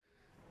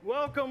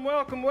Welcome,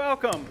 welcome,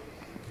 welcome.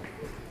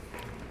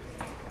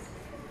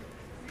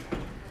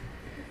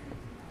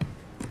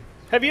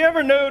 Have you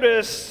ever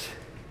noticed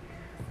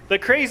the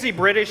crazy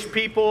British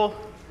people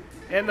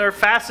and their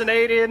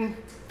fascination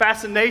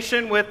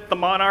with the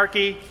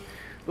monarchy?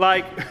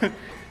 Like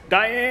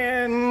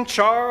Diane,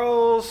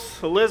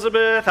 Charles,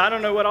 Elizabeth, I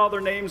don't know what all their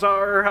names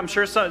are. I'm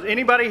sure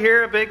anybody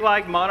here a big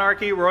like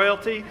monarchy,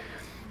 royalty?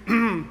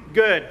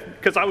 Good,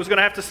 because I was going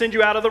to have to send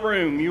you out of the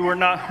room. You were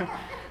not...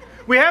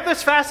 We have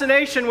this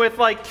fascination with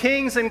like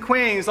kings and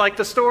queens, like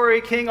the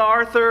story King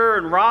Arthur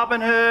and Robin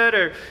Hood,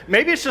 or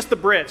maybe it's just the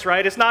Brits,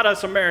 right? It's not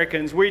us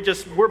Americans.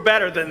 We're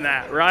better than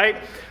that, right?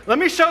 Let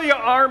me show you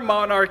our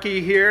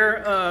monarchy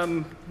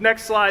here.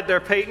 Next slide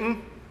there,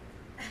 Peyton.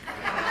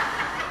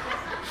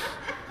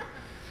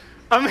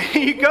 I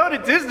mean, you go to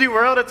Disney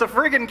World, it's a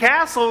friggin'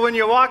 castle when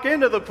you walk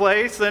into the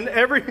place, and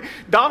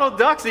Donald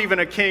Duck's even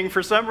a king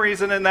for some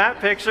reason in that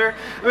picture.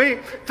 I mean,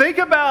 think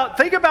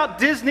about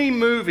Disney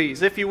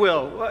movies, if you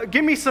will.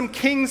 Give me some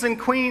kings and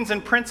queens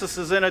and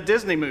princesses in a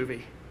Disney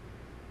movie.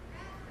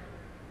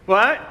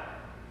 What?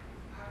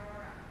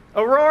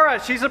 Aurora,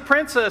 she's a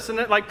princess,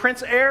 and like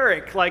Prince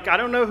Eric. Like, I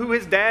don't know who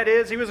his dad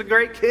is. He was a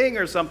great king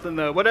or something,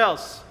 though. What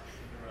else?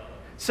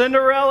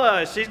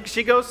 Cinderella,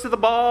 she goes to the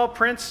ball,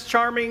 Prince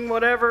Charming,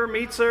 whatever,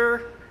 meets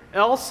her.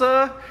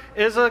 Elsa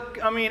is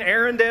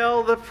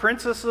Arendelle, the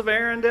princess of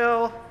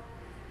Arendelle.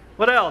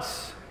 What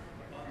else?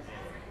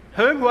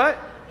 Who, what?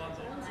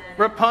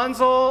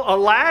 Rapunzel,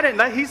 Aladdin,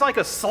 he's like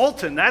a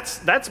sultan.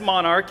 That's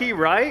monarchy,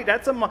 right?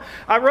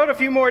 I wrote a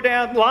few more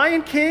down.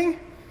 Lion King,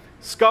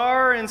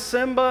 Scar and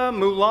Simba,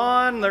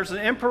 Mulan, there's an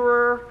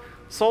emperor,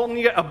 sultan,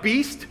 you got a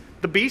beast.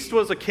 The beast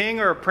was a king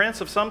or a prince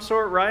of some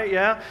sort, right?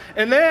 Yeah.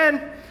 And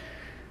then,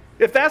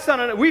 if that's not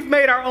enough, we've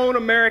made our own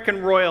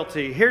American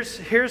royalty.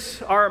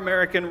 Here's our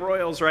American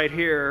royals right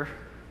here.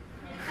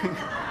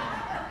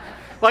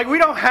 Like, we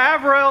don't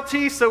have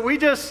royalty, so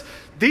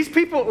these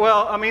people,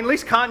 well, I mean, at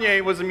least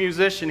Kanye was a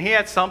musician. He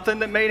had something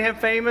that made him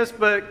famous,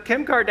 but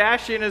Kim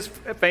Kardashian is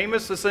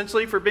famous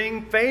essentially for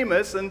being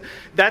famous, and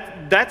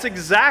that's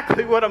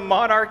exactly what a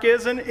monarch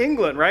is in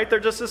England, right? They're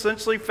just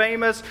essentially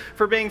famous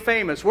for being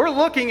famous. We're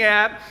looking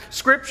at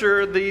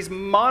Scripture, these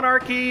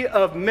monarchy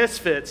of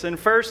misfits in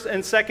 1st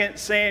and 2nd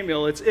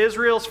Samuel. It's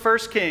Israel's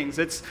first kings.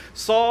 It's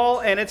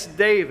Saul and it's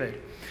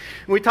David.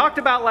 We talked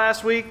about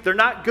last week, they're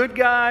not good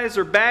guys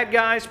or bad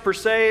guys per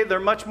se. They're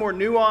much more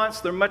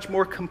nuanced. They're much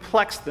more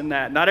complex than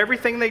that. Not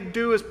everything they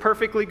do is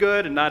perfectly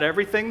good, and not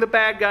everything the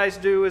bad guys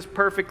do is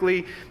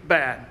perfectly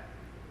bad.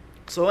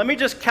 So let me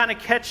just kind of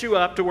catch you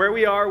up to where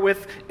we are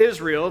with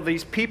Israel,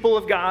 these people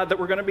of God that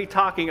we're going to be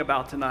talking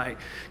about tonight.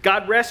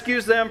 God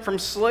rescues them from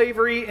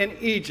slavery in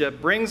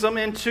Egypt, brings them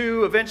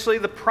into eventually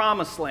the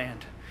Promised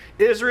Land.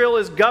 Israel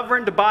is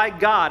governed by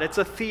God. It's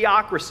a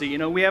theocracy. You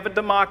know, we have a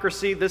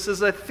democracy. This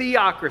is a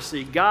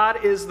theocracy.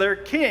 God is their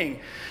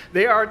king.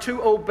 They are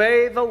to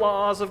obey the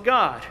laws of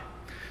God.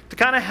 To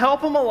kind of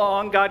help them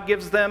along, God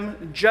gives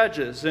them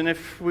judges. And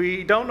if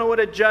we don't know what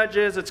a judge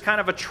is, it's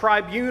kind of a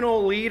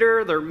tribunal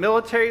leader. They're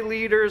military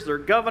leaders. They're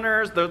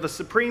governors. They're the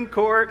Supreme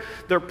Court.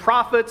 They're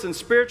prophets and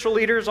spiritual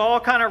leaders, all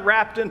kind of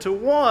wrapped into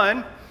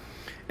one.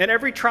 And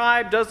every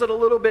tribe does it a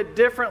little bit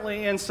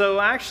differently. And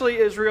so actually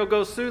Israel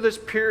goes through this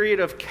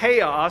period of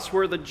chaos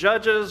where the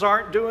judges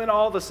aren't doing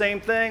all the same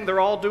thing.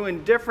 They're all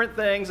doing different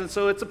things. And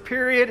so it's a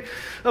period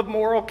of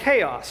moral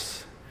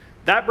chaos.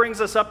 That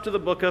brings us up to the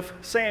book of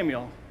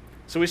Samuel.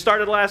 So we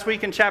started last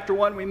week in chapter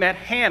 1. We met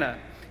Hannah.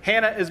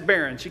 Hannah is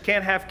barren. She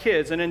can't have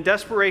kids. And in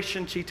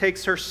desperation, she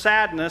takes her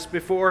sadness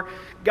before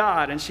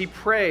God and she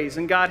prays.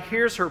 And God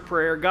hears her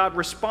prayer. God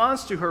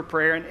responds to her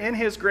prayer. And in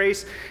His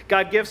grace,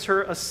 God gives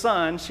her a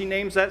son. She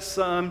names that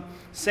son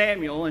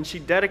Samuel. And she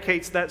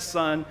dedicates that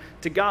son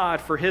to God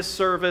for His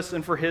service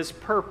and for His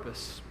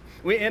purpose.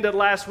 We ended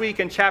last week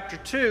in chapter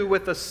 2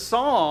 with a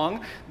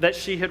song that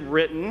she had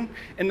written.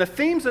 And the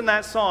themes in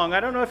that song, I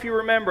don't know if you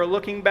remember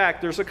looking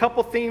back, there's a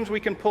couple themes we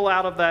can pull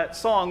out of that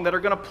song that are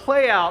going to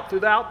play out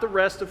throughout the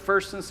rest of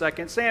 1st and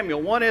 2nd Samuel.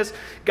 One is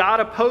God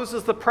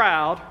opposes the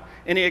proud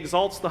and He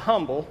exalts the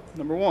humble,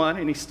 number one,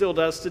 and He still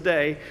does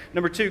today.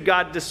 Number two,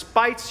 God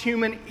despites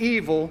human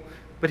evil,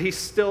 but He's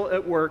still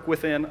at work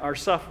within our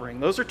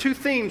suffering. Those are two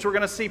themes we're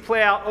going to see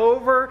play out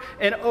over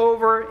and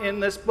over in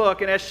this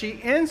book. And as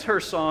she ends her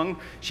song,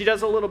 she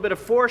does a little bit of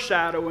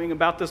foreshadowing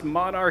about this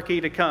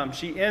monarchy to come.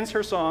 She ends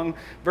her song,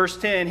 verse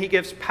 10, He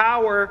gives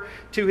power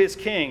to His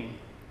king.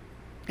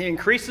 He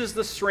increases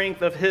the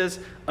strength of His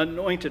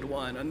anointed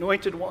one.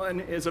 Anointed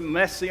one is a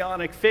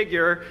messianic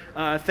figure.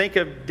 Think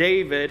of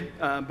David,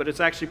 but it's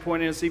actually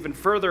pointing us even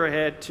further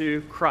ahead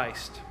to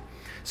Christ.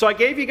 So I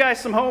gave you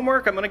guys some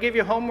homework. I'm going to give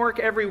you homework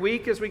every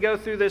week as we go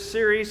through this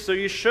series. So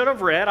you should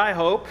have read, I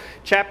hope,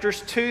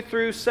 chapters 2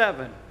 through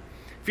 7.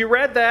 If you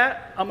read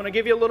that, I'm going to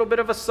give you a little bit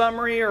of a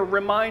summary or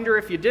reminder.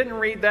 If you didn't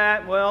read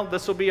that, well,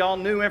 this will be all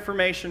new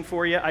information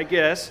for you, I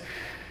guess.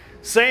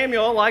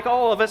 Samuel, like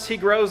all of us, he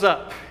grows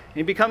up.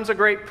 He becomes a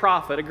great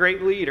prophet, a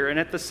great leader. And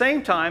at the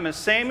same time, as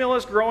Samuel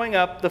is growing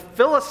up, the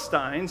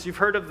Philistines, you've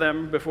heard of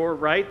them before,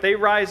 right? They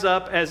rise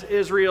up as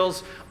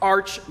Israel's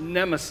arch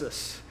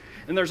nemesis.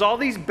 And there's all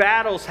these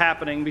battles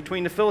happening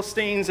between the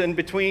Philistines and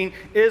between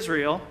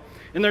Israel.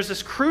 And there's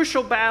this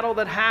crucial battle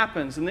that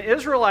happens. And the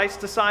Israelites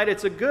decide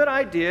it's a good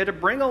idea to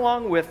bring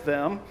along with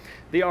them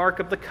the Ark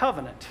of the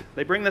Covenant.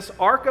 They bring this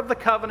Ark of the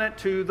Covenant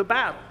to the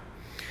battle.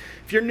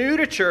 If you're new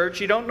to church,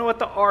 you don't know what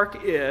the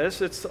Ark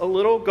is. It's a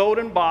little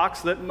golden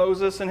box that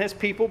Moses and his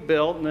people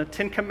built, and the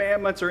Ten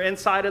Commandments are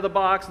inside of the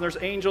box, and there's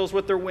angels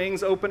with their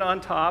wings open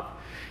on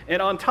top.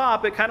 And on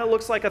top, it kind of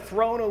looks like a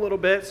throne a little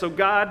bit. So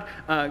God,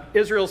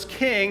 Israel's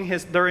king,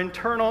 their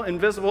internal,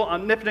 invisible,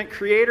 omnipotent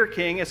creator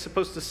king, is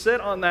supposed to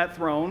sit on that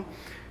throne.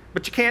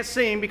 But you can't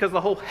see him because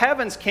the whole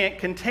heavens can't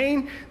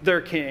contain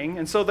their king.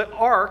 And so the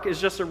ark is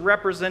just a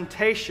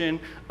representation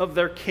of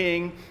their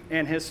king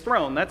and his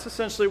throne. That's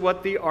essentially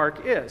what the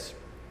ark is.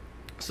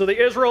 So the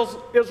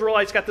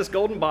Israelites got this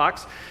golden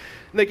box.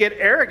 They get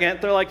arrogant.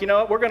 They're like, you know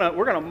what,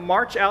 we're gonna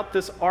march out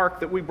this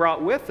ark that we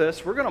brought with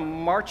us. We're going to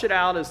march it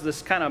out as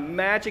this kind of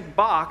magic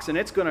box, and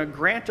it's going to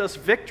grant us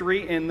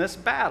victory in this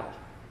battle.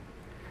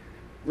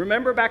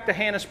 Remember back to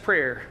Hannah's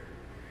prayer.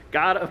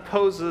 God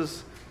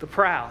opposes the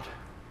proud.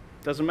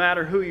 Doesn't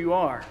matter who you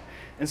are.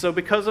 And so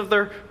because of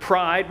their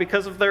pride,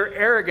 because of their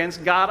arrogance,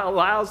 God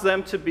allows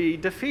them to be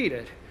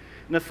defeated.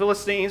 And the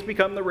Philistines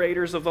become the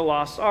raiders of the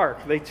lost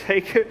ark. They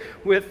take it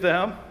with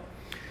them.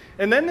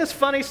 And then this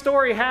funny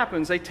story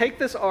happens. They take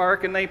this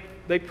ark and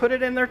they put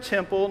it in their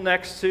temple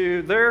next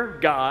to their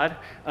god,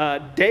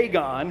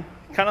 Dagon.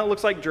 Kind of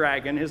looks like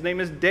dragon. His name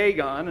is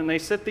Dagon. And they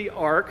set the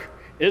ark,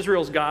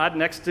 Israel's God,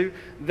 next to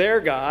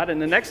their God.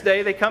 And the next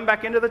day they come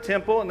back into the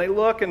temple and they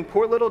look, and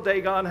poor little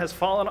Dagon has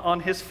fallen on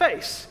his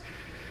face.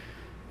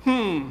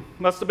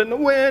 Must have been the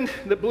wind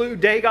that blew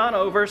Dagon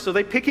over. So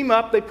they pick him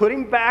up, they put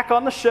him back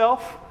on the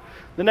shelf.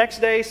 The next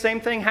day, same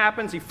thing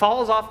happens. He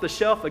falls off the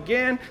shelf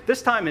again.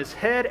 This time his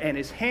head and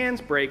his hands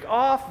break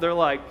off. They're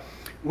like,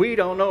 we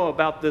don't know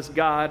about this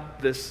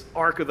God, this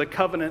Ark of the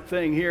Covenant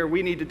thing here.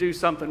 We need to do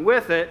something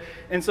with it.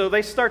 And so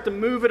they start to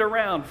move it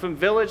around from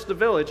village to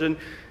village. And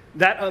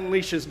that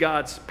unleashes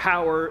God's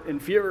power and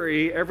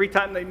fury. Every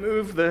time they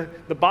move the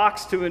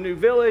box to a new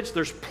village,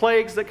 there's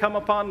plagues that come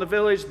upon the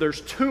village. There's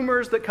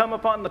tumors that come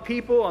upon the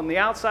people on the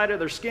outside of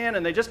their skin.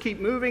 And they just keep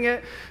moving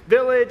it,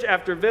 village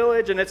after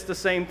village, and it's the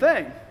same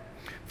thing.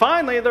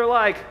 Finally, they're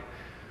like,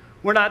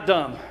 we're not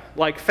dumb,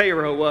 like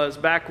Pharaoh was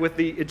back with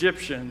the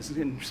Egyptians.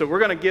 And so we're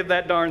going to give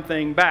that darn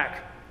thing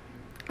back.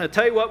 I'll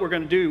tell you what we're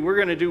going to do. We're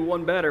going to do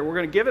one better. We're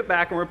going to give it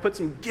back, and we're going to put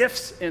some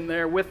gifts in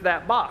there with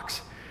that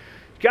box.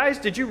 Guys,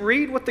 did you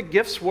read what the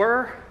gifts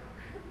were?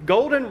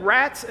 Golden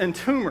rats and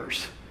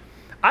tumors.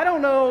 I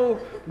don't know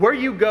where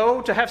you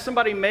go to have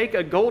somebody make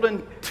a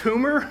golden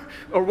tumor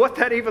or what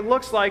that even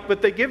looks like,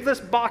 but they give this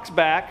box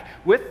back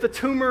with the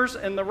tumors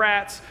and the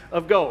rats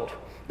of gold.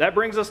 That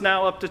brings us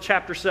now up to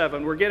chapter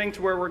 7. We're getting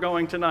to where we're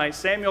going tonight.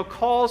 Samuel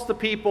calls the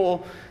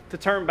people to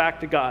turn back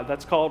to God.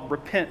 That's called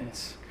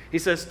repentance. He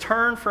says,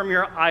 turn from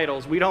your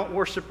idols. We don't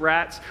worship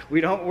rats.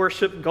 We don't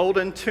worship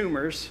golden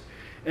tumors.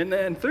 And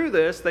then through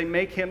this, they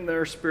make him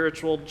their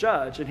spiritual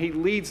judge. And he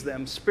leads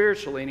them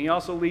spiritually. And he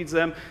also leads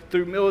them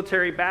through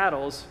military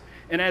battles.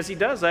 And as he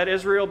does that,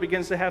 Israel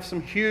begins to have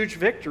some huge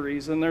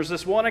victories. And there's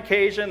this one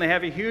occasion, they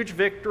have a huge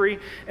victory.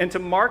 And to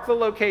mark the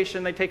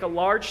location, they take a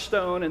large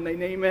stone and they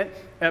name it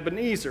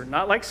Ebenezer.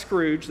 Not like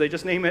Scrooge, they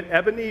just name it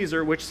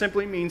Ebenezer, which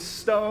simply means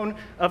stone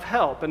of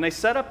help. And they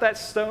set up that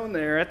stone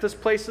there at this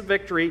place of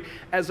victory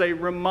as a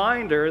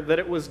reminder that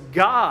it was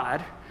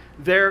God,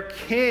 their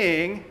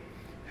king,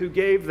 who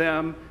gave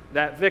them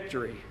that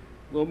victory.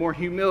 A little more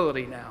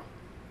humility now.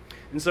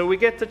 And so we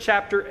get to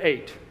chapter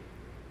 8.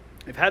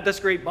 They've had this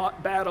great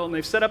battle, and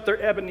they've set up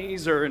their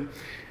Ebenezer, and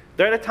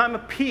they're at a time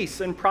of peace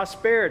and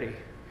prosperity,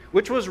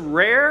 which was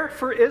rare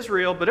for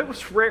Israel, but it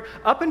was rare.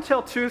 Up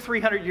until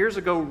 200-300 years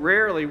ago,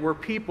 rarely were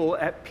people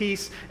at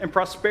peace and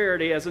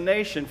prosperity as a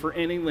nation for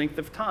any length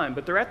of time.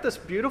 But they're at this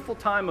beautiful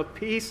time of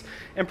peace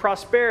and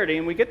prosperity,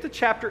 and we get to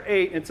chapter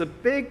 8, and it's a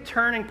big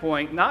turning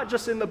point, not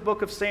just in the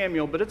book of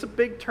Samuel, but it's a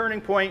big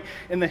turning point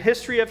in the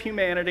history of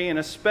humanity, and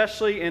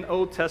especially in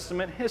Old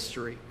Testament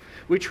history.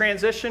 We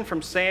transition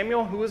from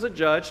Samuel, who was a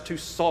judge, to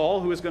Saul,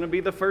 who is going to be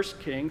the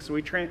first king. So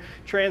we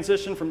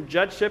transition from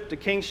judgeship to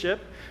kingship.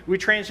 We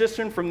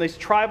transition from these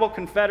tribal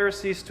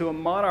confederacies to a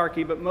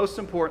monarchy, but most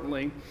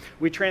importantly,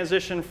 we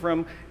transition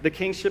from the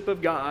kingship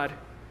of God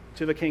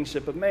to the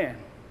kingship of man,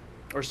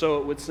 or so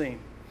it would seem.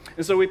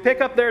 And so we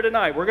pick up there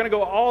tonight. We're going to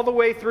go all the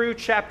way through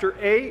chapter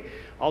 8.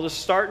 I'll just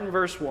start in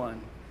verse 1.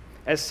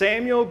 As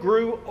Samuel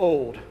grew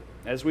old,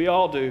 as we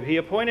all do, he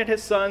appointed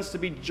his sons to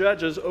be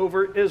judges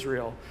over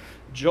Israel.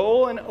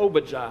 Joel and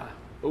Obijah.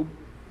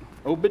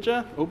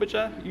 Obijah?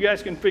 You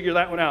guys can figure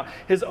that one out.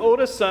 His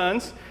oldest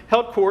sons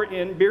held court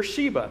in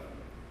Beersheba.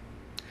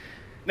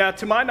 Now,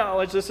 to my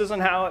knowledge, this isn't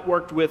how it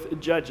worked with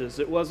judges.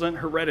 It wasn't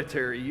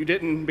hereditary. You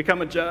didn't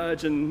become a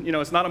judge, and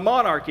it's not a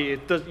monarchy.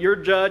 You're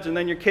judge, and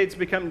then your kids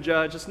become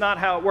judge. It's not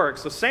how it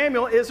works. So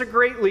Samuel is a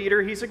great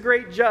leader. He's a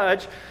great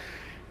judge.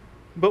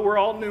 But we're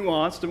all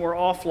nuanced and we're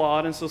all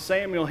flawed, and so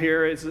Samuel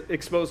here is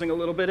exposing a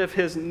little bit of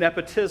his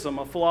nepotism,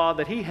 a flaw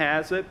that he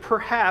has that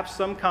perhaps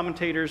some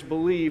commentators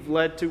believe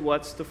led to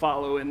what's to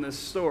follow in this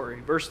story.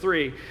 Verse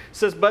 3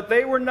 says, "But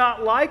they were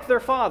not like their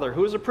father,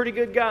 who was a pretty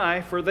good guy,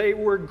 for they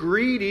were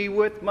greedy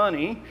with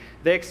money.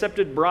 They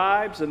accepted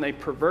bribes and they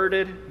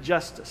perverted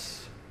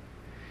justice.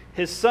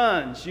 His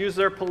sons used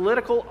their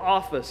political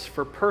office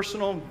for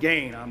personal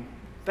gain." I'm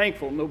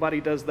thankful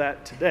nobody does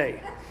that today.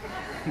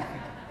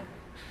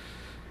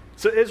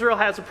 So Israel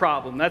has a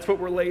problem. That's what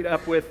we're laid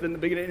up with in the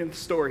beginning of the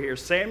story here.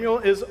 Samuel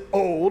is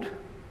old,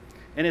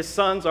 and his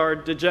sons are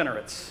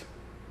degenerates.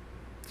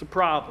 It's a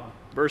problem.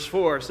 Verse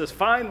 4 says,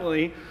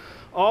 "Finally,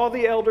 all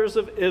the elders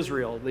of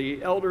Israel,"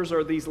 the elders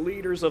are these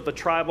leaders of the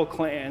tribal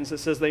clans, it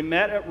says they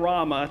met at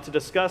Ramah to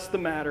discuss the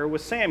matter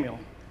with Samuel.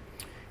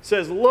 It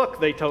says, "Look,"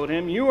 they told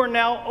him, "you are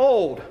now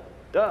old,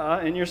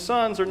 and your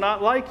sons are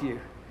not like you.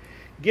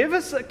 Give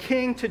us a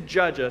king to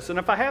judge us." And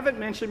if I haven't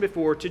mentioned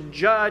before, to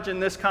judge in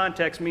this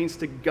context means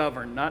to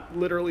govern, not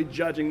literally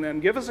judging them.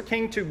 Give us a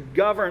king to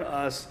govern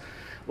us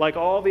like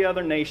all the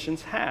other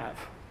nations have.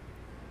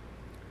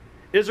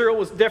 Israel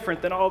was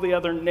different than all the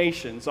other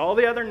nations. All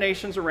the other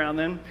nations around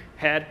them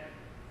had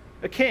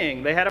a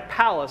king. They had a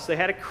palace. They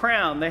had a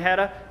crown. They had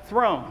a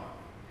throne.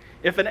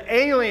 If an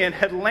alien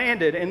had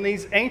landed in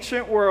these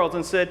ancient worlds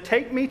and said,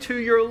 "Take me to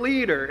your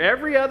leader,"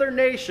 every other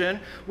nation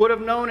would have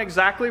known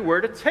exactly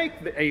where to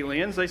take the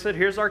aliens. They said,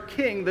 "Here's our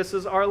king. This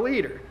is our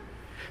leader."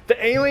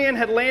 The alien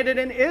had landed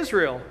in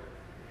Israel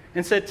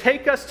and said,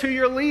 "Take us to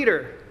your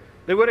leader."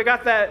 They would have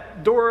got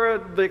that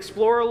Dora the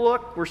Explorer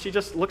look where she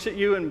just looks at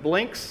you and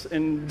blinks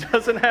and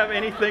doesn't have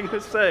anything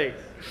to say.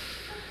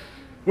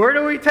 Where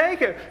do we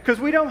take it? Because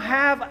we don't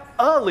have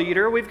a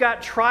leader. We've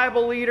got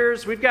tribal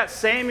leaders. We've got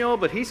Samuel,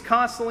 but he's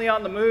constantly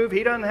on the move.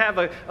 He doesn't have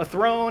a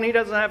throne. He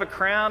doesn't have a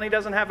crown. He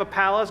doesn't have a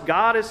palace.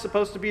 God is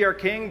supposed to be our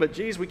king, but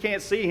geez, we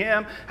can't see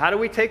him. How do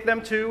we take them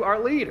to our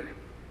leader?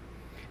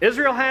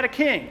 Israel had a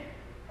king,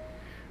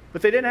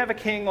 but they didn't have a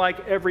king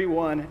like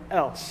everyone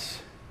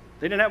else.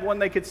 They didn't have one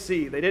they could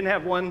see. They didn't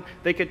have one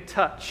they could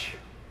touch.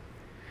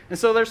 And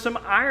so there's some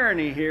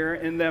irony here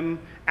in them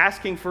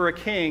asking for a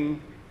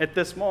king at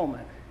this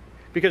moment.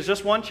 Because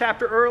just one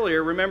chapter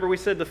earlier, remember we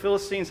said the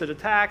Philistines had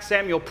attacked,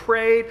 Samuel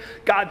prayed,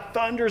 God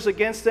thunders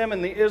against them,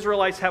 and the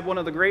Israelites have one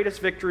of the greatest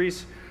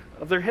victories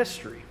of their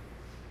history.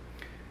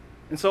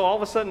 And so all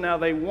of a sudden now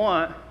they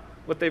want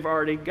what they've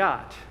already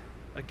got,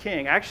 a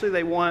king. Actually,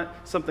 they want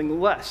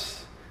something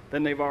less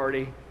than they've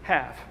already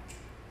have.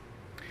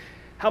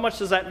 How much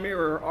does that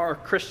mirror our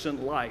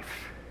Christian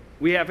life?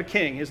 We have a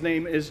king. His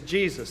name is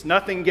Jesus.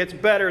 Nothing gets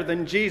better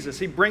than Jesus.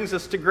 He brings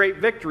us to great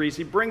victories.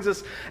 He brings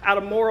us out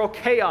of moral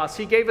chaos.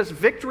 He gave us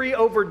victory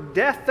over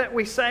death that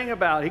we sang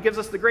about. He gives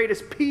us the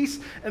greatest peace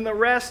in the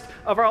rest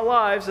of our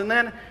lives. And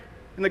then,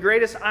 in the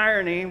greatest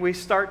irony, we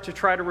start to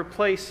try to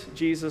replace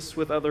Jesus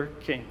with other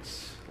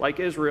kings. Like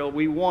Israel,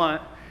 we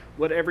want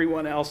what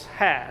everyone else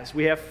has.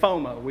 We have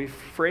FOMO. We're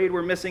afraid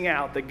we're missing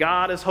out, that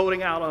God is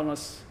holding out on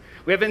us.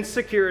 We have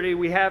insecurity,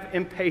 we have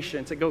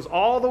impatience. It goes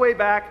all the way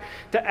back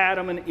to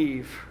Adam and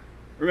Eve.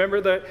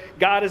 Remember that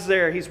God is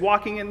there. He's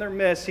walking in their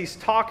midst. He's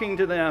talking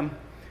to them.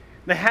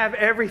 They have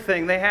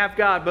everything. They have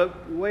God.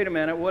 But wait a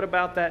minute, what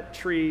about that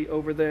tree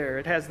over there?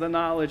 It has the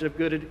knowledge of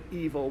good and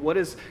evil. What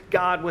is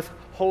God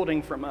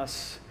withholding from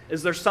us?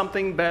 Is there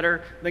something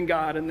better than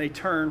God? And they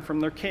turn from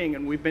their king,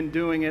 and we've been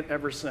doing it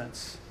ever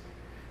since.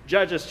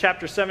 Judges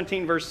chapter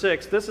 17, verse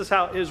 6, this is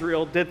how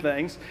Israel did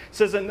things. It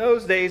says, "In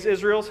those days,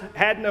 Israel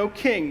had no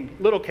king,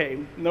 little k,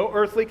 no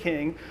earthly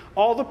king.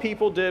 All the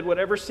people did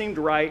whatever seemed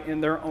right in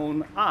their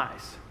own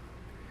eyes."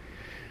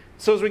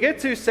 So as we get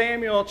to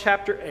Samuel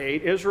chapter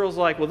 8, Israel's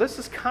like, well, this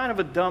is kind of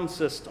a dumb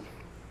system.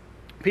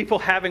 People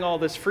having all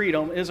this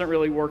freedom isn't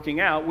really working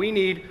out. We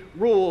need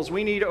rules.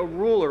 We need a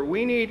ruler.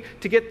 We need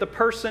to get the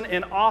person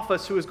in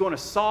office who is going to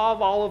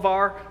solve all of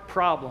our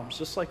problems,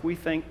 just like we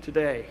think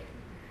today.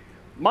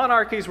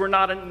 Monarchies were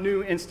not a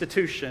new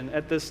institution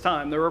at this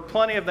time. There were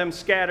plenty of them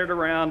scattered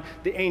around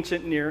the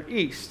ancient Near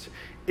East.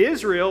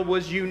 Israel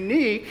was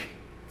unique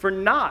for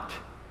not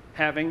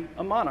having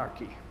a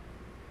monarchy.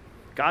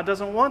 God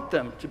doesn't want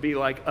them to be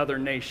like other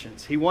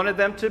nations. He wanted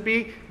them to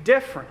be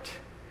different.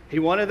 He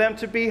wanted them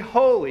to be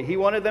holy. He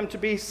wanted them to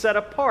be set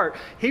apart.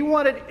 He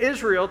wanted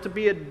Israel to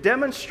be a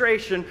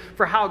demonstration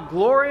for how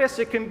glorious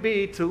it can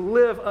be to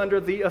live under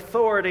the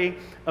authority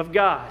of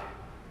God.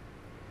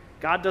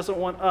 God doesn't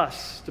want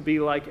us to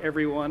be like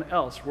everyone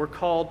else. We're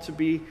called to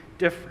be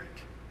different.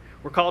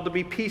 We're called to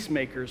be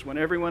peacemakers when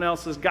everyone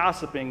else is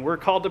gossiping. We're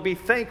called to be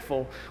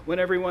thankful when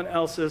everyone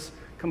else is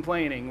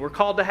complaining. We're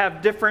called to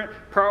have different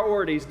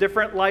priorities,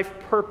 different life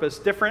purpose,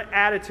 different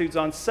attitudes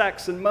on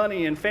sex and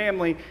money and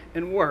family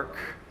and work.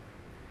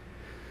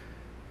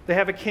 They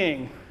have a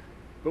king,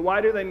 but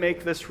why do they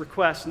make this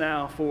request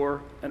now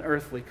for an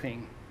earthly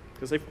king?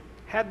 Because they've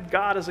had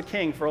God as a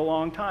king for a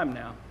long time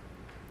now.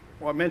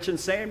 Well, I mentioned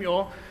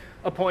Samuel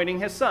appointing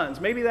his sons.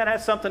 Maybe that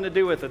has something to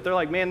do with it. They're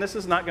like, man, this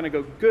is not going to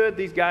go good.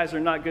 These guys are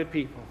not good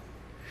people.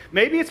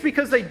 Maybe it's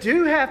because they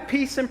do have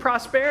peace and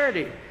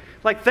prosperity,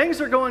 Like things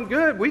are going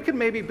good. We could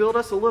maybe build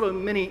us a little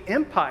mini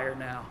empire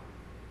now.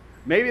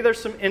 Maybe there's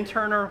some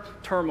internal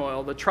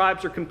turmoil. The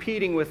tribes are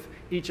competing with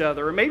each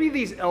other. Or maybe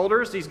these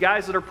elders, these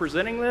guys that are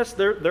presenting this,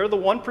 they're the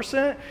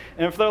 1%.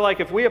 And if they're like,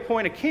 if we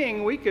appoint a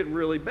king, we could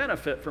really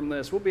benefit from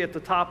this. We'll be at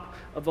the top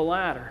of the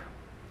ladder.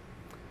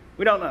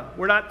 We don't know.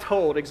 We're not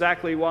told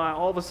exactly why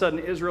all of a sudden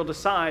Israel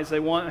decides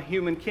they want a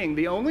human king.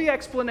 The only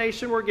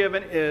explanation we're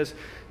given is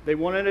they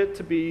wanted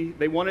to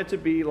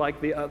be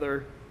like the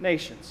other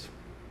nations.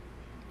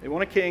 They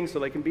want a king so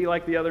they can be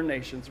like the other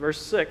nations.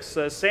 Verse 6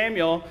 says,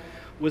 Samuel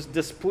was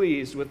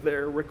displeased with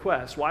their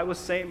request. Why was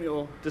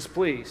Samuel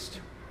displeased?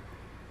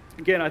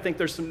 Again, I think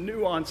there's some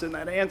nuance in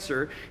that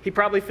answer. He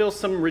probably feels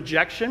some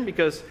rejection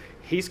because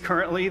he's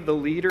currently the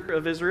leader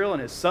of Israel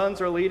and his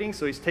sons are leading,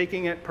 so he's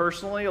taking it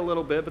personally a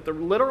little bit. But the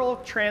literal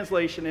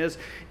translation is,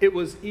 it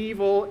was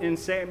evil in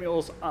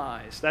Samuel's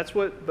eyes. That's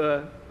what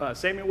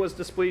Samuel was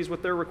displeased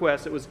with their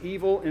request. It was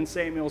evil in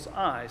Samuel's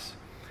eyes.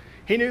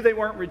 He knew they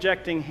weren't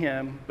rejecting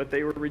him, but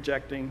they were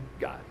rejecting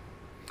God.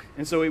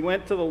 And so he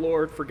went to the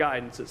Lord for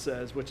guidance, it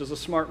says, which is a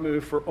smart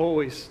move for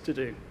always to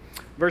do.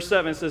 Verse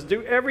 7 says,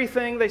 do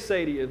everything they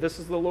say to you. This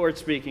is the Lord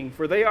speaking.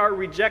 For they are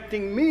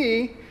rejecting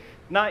me,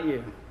 not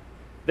you.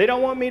 They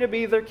don't want me to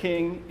be their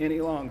king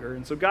any longer.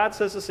 And so God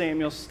says to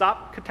Samuel,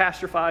 stop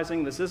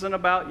catastrophizing. This isn't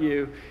about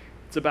you.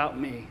 It's about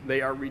me.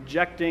 They are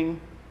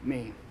rejecting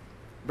me.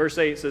 Verse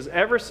 8 says,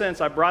 ever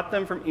since I brought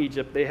them from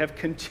Egypt, they have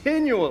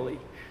continually,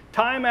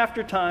 time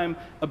after time,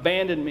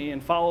 abandoned me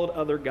and followed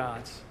other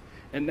gods.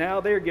 And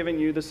now they are giving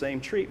you the same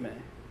treatment.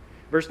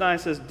 Verse 9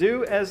 says,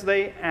 do as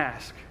they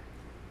ask.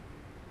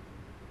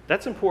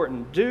 That's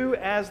important. Do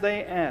as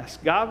they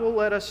ask. God will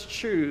let us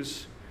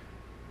choose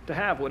to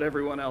have what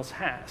everyone else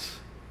has.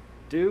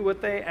 Do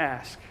what they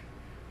ask,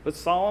 but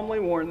solemnly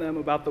warn them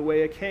about the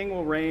way a king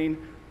will reign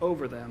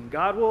over them.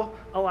 God will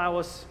allow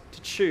us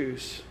to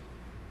choose,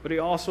 but he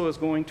also is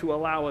going to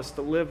allow us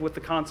to live with the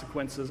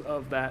consequences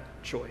of that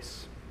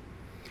choice.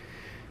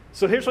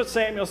 So here's what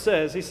Samuel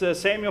says. He says,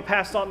 Samuel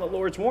passed on the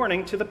Lord's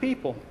warning to the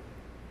people.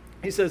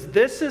 He says,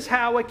 this is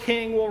how a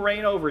king will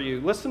reign over you.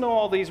 Listen to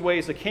all these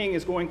ways a king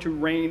is going to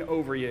reign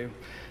over you.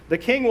 The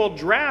king will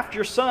draft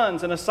your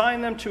sons and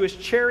assign them to his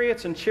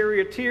chariots and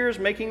charioteers,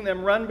 making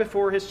them run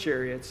before his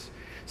chariots.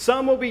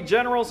 Some will be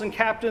generals and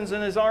captains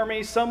in his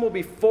army. Some will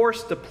be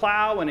forced to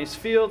plow in his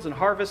fields and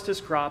harvest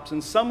his crops.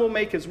 And some will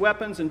make his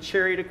weapons and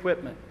chariot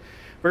equipment.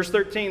 Verse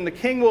 13, the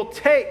king will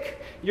take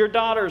your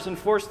daughters and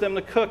force them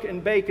to cook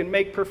and bake and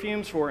make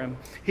perfumes for him.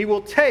 He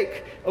will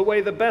take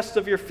away the best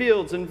of your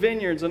fields and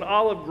vineyards and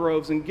olive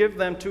groves and give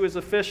them to his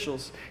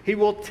officials. He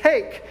will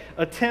take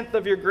 1/10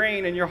 of your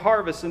grain and your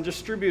harvest and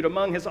distribute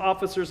among his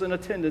officers and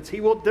attendants.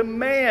 He will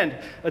demand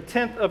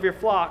 1/10 of your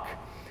flock,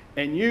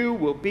 and you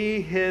will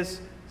be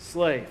his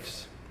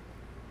slaves.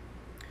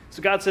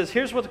 So God says,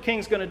 here's what the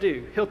king's going to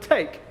do. He'll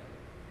take,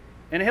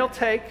 and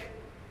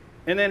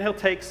then he'll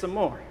take some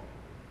more.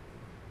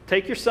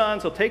 Take your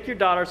sons, he'll take your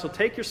daughters, he'll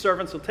take your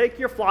servants, he'll take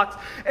your flocks,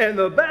 and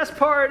the best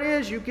part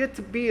is you get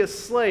to be a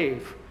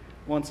slave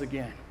once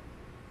again.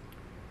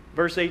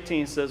 Verse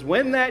 18 says,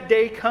 when that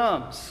day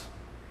comes,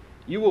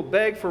 you will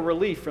beg for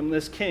relief from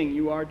this king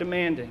you are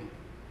demanding,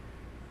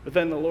 but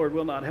then the Lord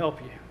will not help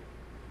you.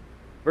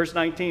 Verse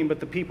 19, but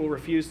the people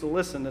refused to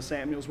listen to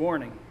Samuel's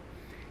warning.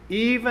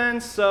 Even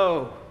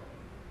so,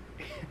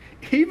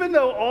 even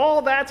though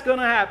all that's going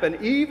to happen,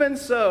 even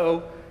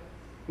so,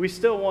 we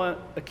still want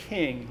a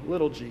king,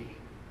 little g.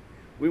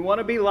 We want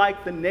to be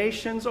like the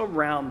nations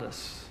around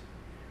us.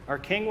 Our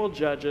king will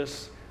judge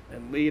us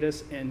and lead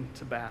us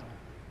into battle.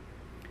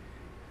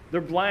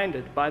 They're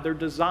blinded by their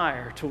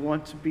desire to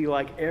want to be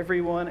like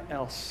everyone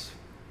else.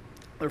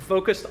 They're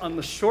focused on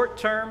the short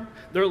term.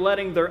 They're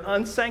letting their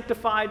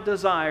unsanctified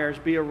desires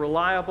be a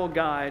reliable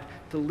guide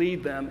to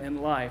lead them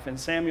in life. And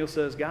Samuel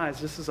says, guys,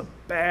 this is a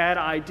bad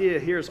idea.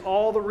 Here's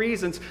all the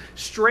reasons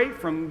straight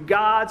from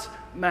God's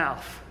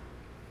mouth.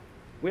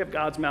 We have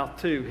God's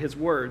mouth too, his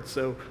word.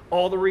 So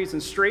all the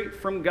reasons straight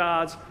from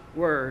God's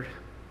word.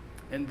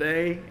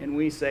 And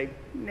we say,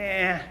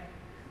 nah,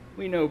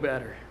 we know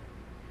better.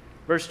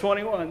 Verse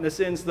 21, this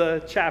ends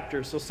the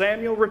chapter. So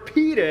Samuel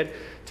repeated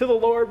to the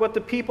Lord what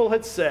the people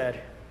had said.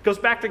 Goes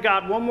back to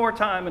God one more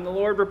time, and the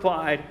Lord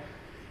replied,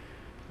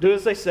 do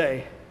as they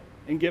say,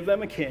 and give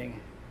them a king.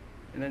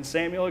 And then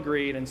Samuel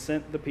agreed and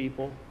sent the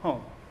people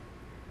home.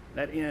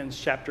 That ends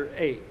chapter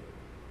 8.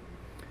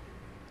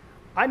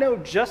 I know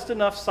just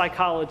enough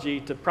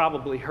psychology to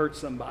probably hurt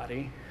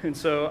somebody, and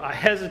so I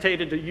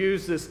hesitated to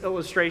use this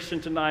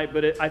illustration tonight,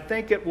 but I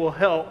think it will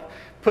help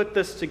put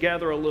this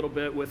together a little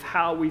bit with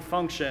how we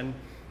function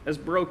as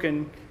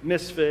broken,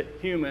 misfit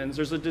humans.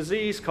 There's a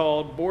disease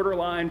called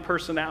borderline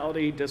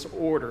personality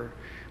disorder.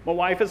 My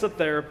wife is a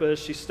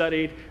therapist. She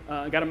studied,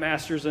 got a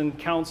master's in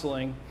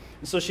counseling.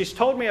 And so she's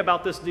told me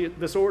about this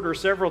disorder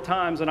several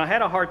times, and I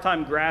had a hard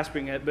time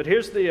grasping it, but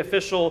here's the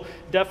official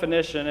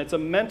definition. It's a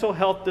mental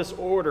health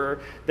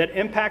disorder that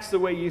impacts the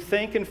way you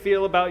think and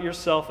feel about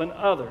yourself and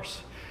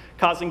others,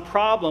 causing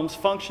problems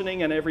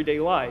functioning in everyday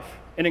life.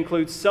 It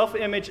includes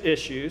self-image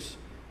issues,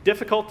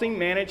 difficulty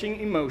managing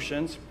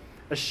emotions,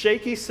 a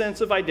shaky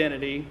sense of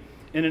identity,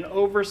 and an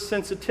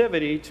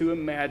oversensitivity to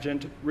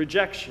imagined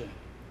rejection.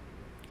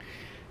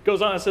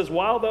 Goes on and says,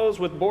 while those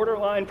with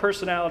borderline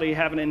personality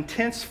have an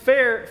intense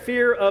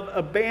fear of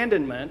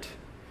abandonment,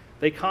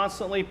 they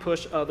constantly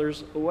push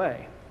others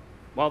away.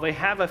 While they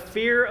have a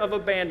fear of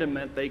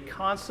abandonment, they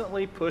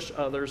constantly push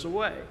others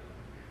away.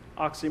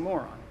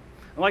 Oxymoron.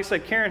 And like I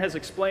said, Karen has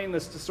explained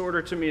this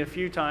disorder to me a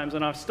few times,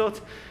 and I'm still,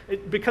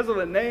 because of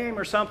the name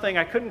or something,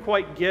 I couldn't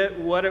quite get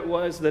what it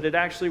was that it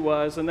actually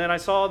was. And then I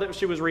saw that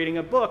she was reading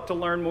a book to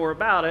learn more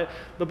about it.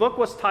 The book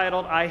was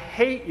titled, I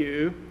Hate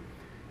You,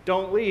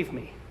 Don't Leave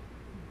Me.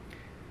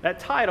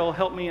 That title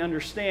helped me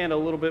understand a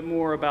little bit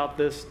more about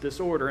this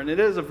disorder. And it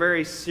is a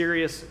very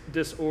serious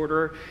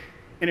disorder.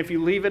 And if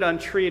you leave it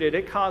untreated,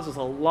 it causes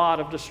a lot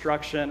of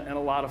destruction and a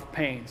lot of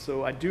pain.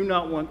 So I do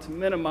not want to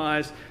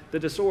minimize the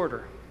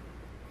disorder.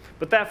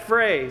 But that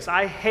phrase,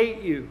 I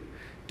hate you,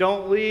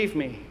 don't leave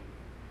me,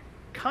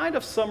 kind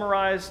of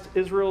summarized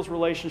Israel's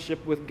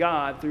relationship with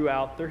God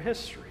throughout their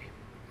history.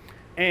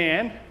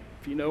 And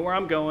if you know where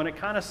I'm going, it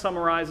kind of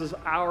summarizes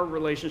our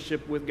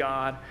relationship with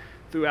God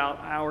throughout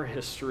our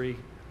history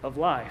of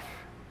life.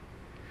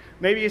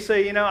 Maybe you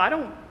say, I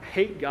don't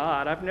hate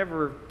God. I've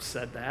never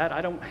said that.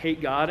 I don't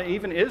hate God.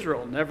 Even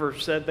Israel never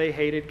said they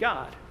hated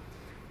God.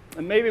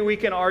 And maybe we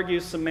can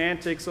argue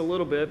semantics a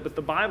little bit, but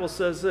the Bible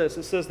says this.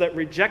 It says that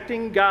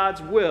rejecting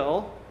God's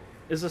will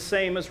is the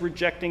same as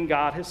rejecting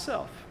God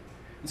himself.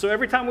 And so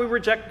every time we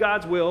reject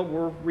God's will,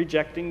 we're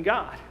rejecting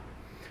God.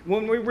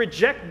 When we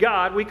reject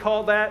God, we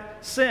call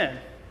that sin.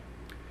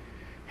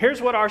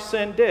 Here's what our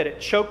sin did. It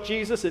choked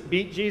Jesus, it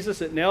beat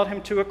Jesus, it nailed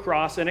him to a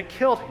cross, and it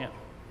killed him.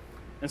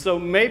 And so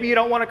maybe you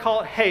don't want to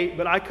call it hate,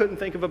 but I couldn't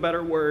think of a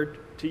better word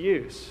to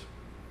use.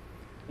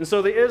 And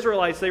so the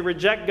Israelites, they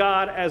reject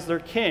God as their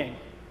king,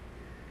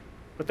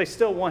 but they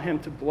still want him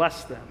to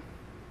bless them.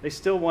 They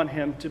still want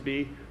him to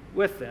be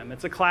with them.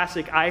 It's a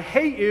classic, I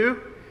hate you,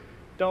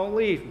 don't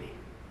leave me.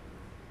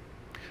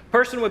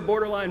 Person with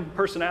borderline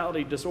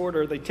personality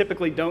disorder, they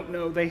typically don't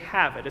know they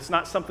have it. It's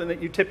not something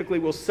that you typically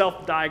will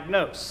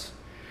self-diagnose.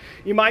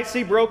 You might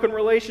see broken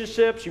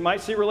relationships. You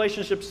might see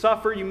relationships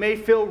suffer. You may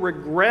feel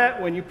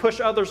regret when you push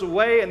others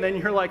away, and then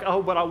you're like,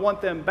 oh, but I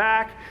want them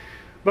back.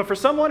 But for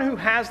someone who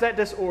has that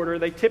disorder,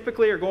 they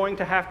typically are going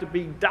to have to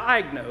be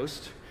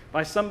diagnosed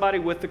by somebody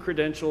with the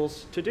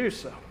credentials to do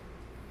so.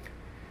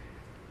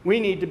 We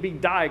need to be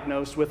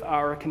diagnosed with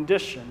our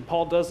condition.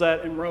 Paul does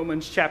that in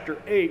Romans chapter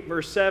 8,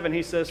 verse 7.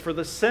 He says, for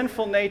the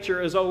sinful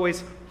nature is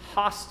always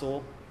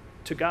hostile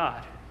to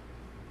God.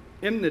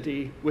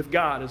 Enmity with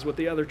God is what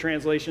the other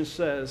translation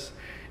says.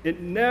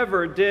 It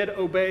never did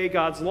obey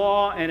God's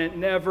law, and it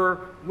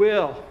never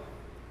will.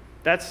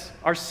 That's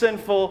our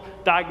sinful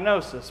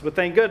diagnosis. But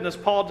thank goodness,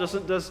 Paul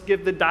doesn't just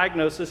give the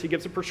diagnosis, he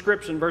gives a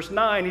prescription. Verse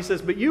 9, he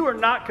says, but you are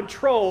not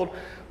controlled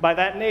by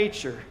that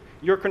nature.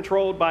 You're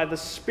controlled by the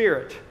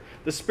Spirit.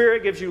 The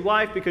Spirit gives you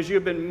life because you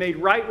have been made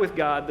right with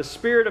God. The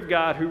Spirit of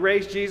God who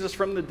raised Jesus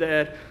from the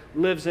dead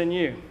lives in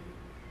you.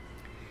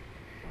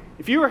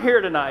 If you are here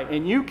tonight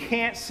and you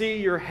can't see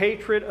your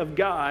hatred of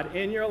God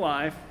in your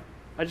life,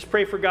 I just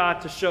pray for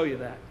God to show you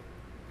that.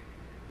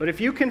 But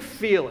if you can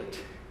feel it,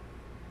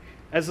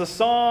 as the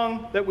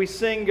song that we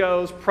sing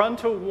goes, prone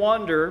to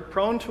wonder,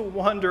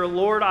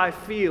 Lord, I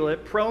feel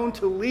it, prone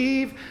to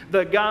leave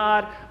the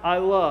God I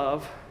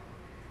love.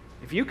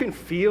 If you can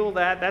feel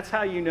that, that's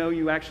how you know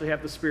you actually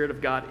have the Spirit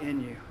of God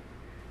in you.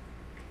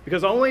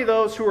 Because only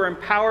those who are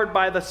empowered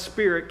by the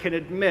Spirit can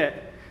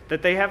admit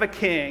that they have a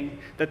king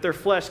that their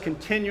flesh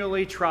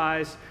continually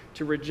tries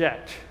to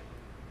reject.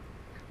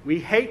 We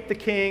hate the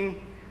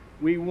king,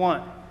 we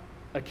want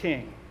a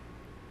king.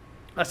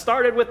 I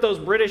started with those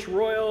British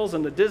royals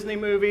and the Disney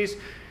movies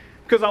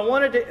because I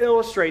wanted to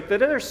illustrate that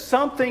there's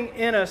something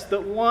in us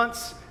that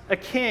wants a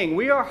king.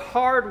 We are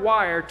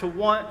hardwired to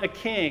want a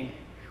king.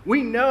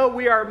 We know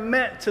we are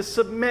meant to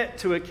submit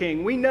to a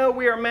king. We know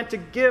we are meant to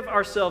give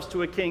ourselves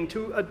to a king,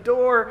 to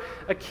adore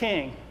a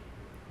king.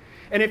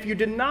 And if you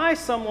deny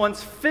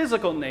someone's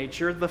physical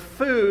nature the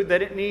food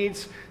that it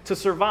needs to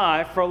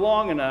survive for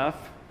long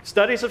enough,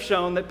 studies have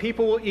shown that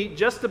people will eat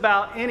just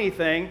about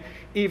anything,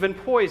 even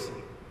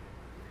poison,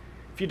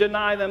 if you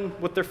deny them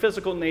what their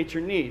physical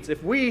nature needs.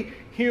 If we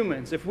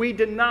humans, if we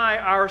deny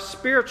our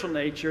spiritual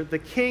nature the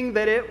king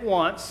that it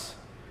wants,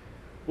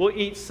 we'll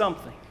eat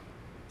something,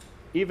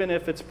 even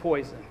if it's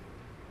poison.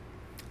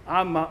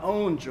 I'm my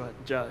own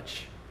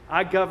judge.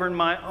 I govern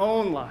my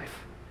own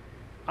life.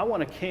 I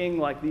want a king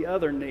like the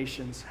other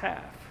nations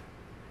have.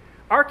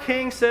 Our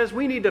king says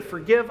we need to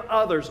forgive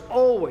others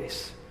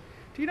always.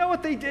 Do you know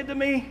what they did to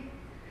me?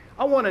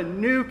 I want a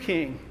new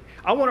king.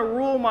 I want to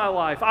rule my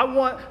life. I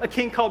want a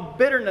king called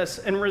bitterness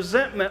and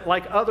resentment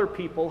like other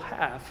people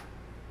have.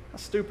 How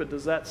stupid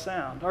does that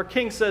sound? Our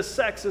king says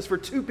sex is for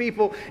two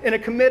people in a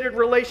committed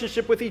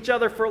relationship with each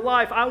other for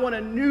life. I want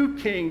a new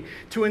king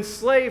to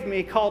enslave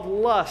me called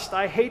lust.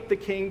 I hate the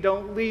king.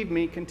 Don't leave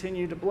me.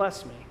 Continue to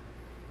bless me.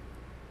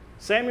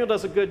 Samuel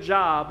does a good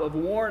job of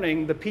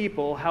warning the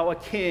people how a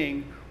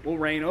king will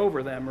reign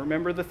over them.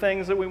 Remember the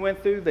things that we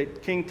went through? The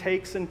king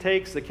takes and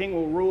takes. The king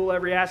will rule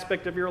every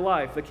aspect of your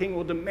life. The king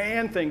will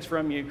demand things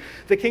from you.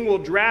 The king will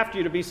draft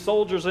you to be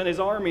soldiers in his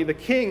army. The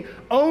king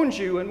owns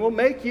you and will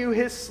make you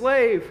his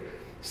slave.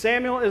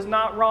 Samuel is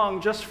not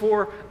wrong just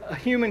for a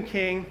human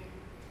king,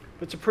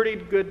 but it's a pretty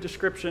good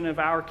description of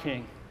our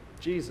king,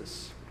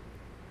 Jesus,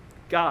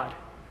 God.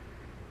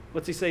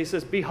 What's he say? He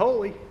says, "Be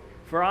holy,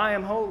 for I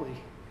am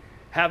holy.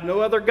 Have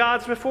no other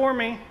gods before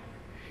me.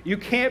 You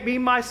can't be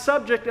my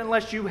subject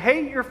unless you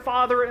hate your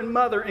father and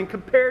mother and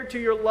compare to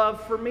your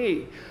love for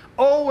me.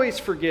 Always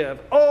forgive.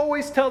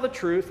 Always tell the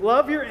truth.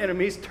 Love your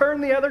enemies.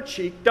 Turn the other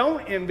cheek.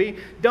 Don't envy.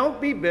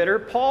 Don't be bitter."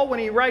 Paul, when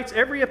he writes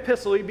every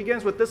epistle, he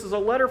begins with, this is a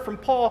letter from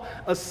Paul,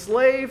 a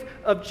slave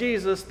of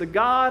Jesus. The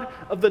God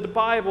of the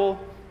Bible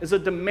is a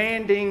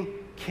demanding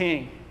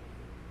king.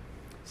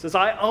 He says,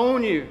 "I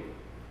own you.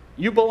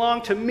 You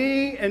belong to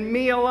me and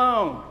me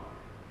alone.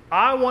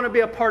 I want to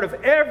be a part of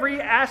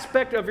every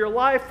aspect of your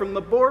life, from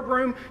the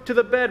boardroom to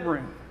the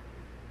bedroom."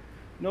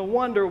 No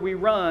wonder we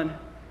run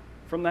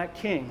from that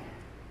king.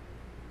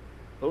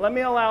 But let me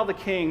allow the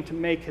king to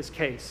make his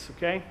case,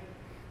 okay?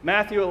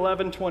 Matthew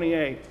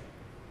 11:28.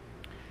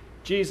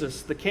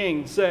 Jesus, the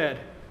king, said,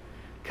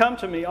 "Come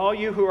to me, all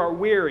you who are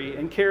weary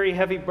and carry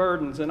heavy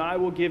burdens, and I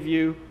will give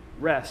you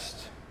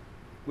rest."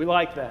 We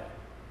like that.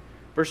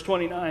 Verse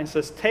 29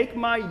 says, "Take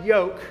my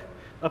yoke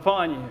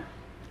upon you.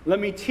 Let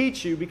me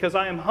teach you, because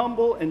I am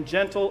humble and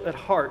gentle at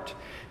heart,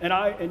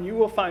 and you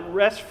will find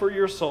rest for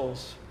your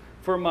souls.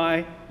 For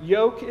my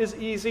yoke is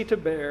easy to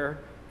bear,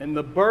 and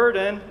the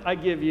burden I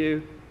give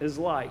you is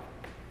light."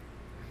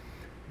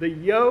 The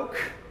yoke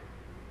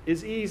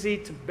is easy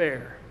to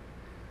bear.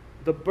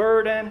 The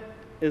burden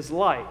is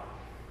light.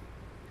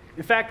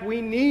 In fact, we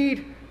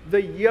need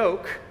the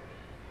yoke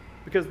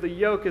because the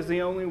yoke is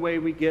the only way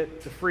we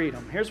get to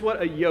freedom. Here's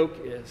what a yoke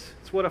is.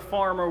 It's what a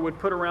farmer would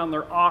put around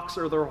their ox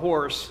or their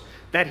horse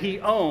that he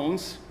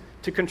owns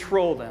to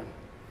control them,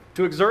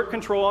 to exert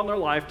control on their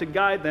life, to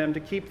guide them, to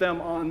keep them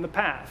on the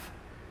path.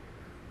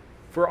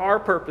 For our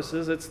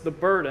purposes, it's the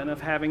burden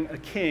of having a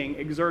king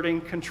exerting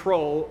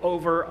control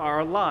over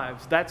our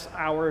lives. That's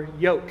our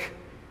yoke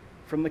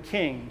from the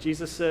king.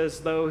 Jesus says,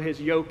 though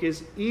his yoke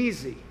is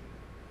easy,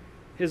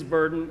 his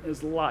burden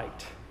is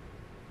light.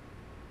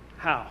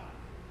 How?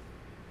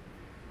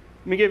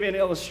 Let me give you an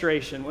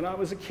illustration. When I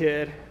was a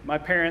kid, my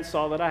parents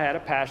saw that I had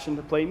a passion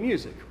to play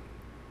music.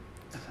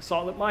 I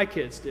saw that my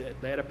kids did.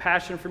 They had a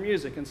passion for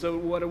music. And so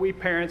what do we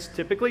parents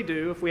typically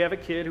do if we have a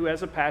kid who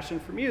has a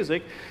passion for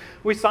music?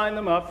 We sign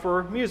them up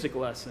for music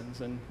lessons.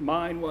 And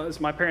mine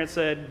was, my parents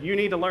said, "You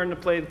need to learn to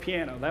play the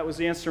piano." That was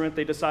the instrument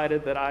they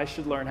decided that I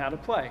should learn how to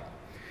play.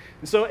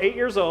 And so 8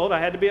 years old, I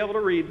had to be able to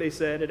read, they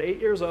said. At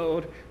 8 years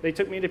old, they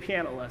took me to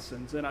piano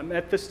lessons. And I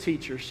met this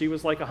teacher. She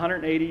was like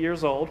 180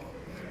 years old.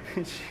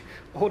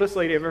 Oldest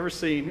lady I've ever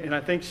seen. And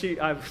I think she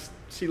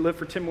lived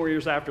for 10 more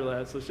years after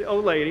that. So she,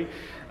 old lady.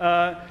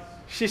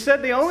 She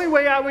said the only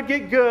way I would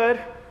get good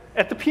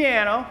at the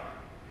piano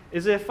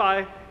is if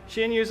she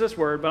didn't use this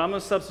word, but I'm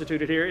going to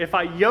substitute it here, if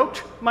I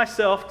yoked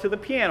myself to the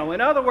piano. In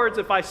other words,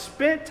 if I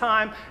spent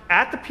time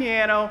at the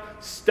piano,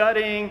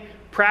 studying,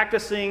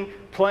 practicing,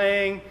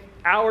 playing,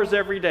 hours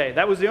every day.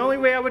 That was the only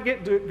way I would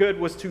get good,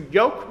 was to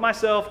yoke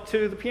myself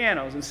to the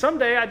pianos. And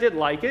someday I did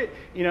like it.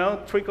 You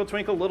know, Twinkle,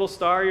 Twinkle, Little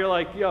Star. You're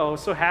like, yo,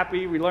 so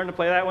happy we learned to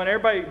play that one.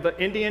 Everybody, the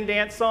Indian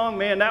dance song,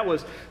 man, that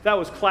was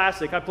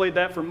classic. I played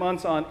that for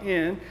months on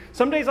end.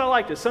 Some days I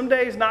liked it. Some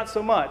days not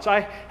so much.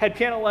 I had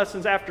piano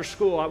lessons after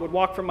school. I would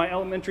walk from my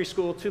elementary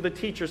school to the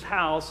teacher's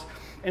house.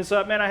 And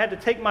so, man, I had to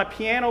take my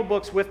piano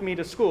books with me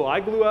to school. I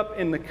grew up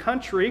in the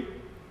country.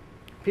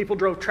 People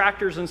drove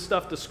tractors and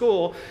stuff to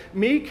school.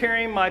 Me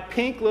carrying my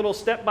pink little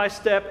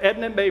step-by-step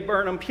Edna May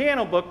Burnham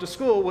piano book to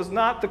school was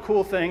not the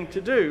cool thing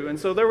to do. And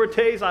so there were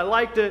days I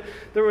liked it.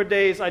 There were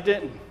days I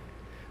didn't.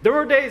 There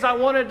were days I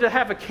wanted to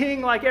have a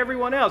king like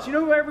everyone else. You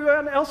know who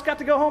everyone else got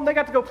to go home? They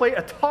got to go play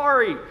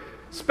Atari,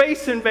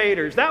 Space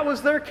Invaders. That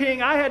was their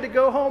king. I had to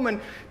go home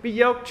and be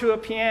yoked to a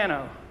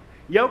piano,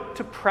 yoked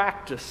to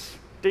practice.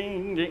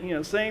 Ding, ding, you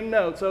know, same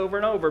notes over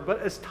and over.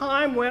 But as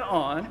time went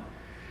on,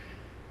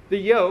 the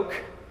yoke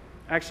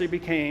actually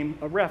became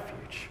a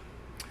refuge.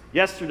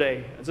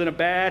 Yesterday, I was in a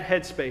bad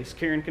headspace.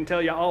 Karen can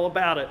tell you all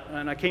about it.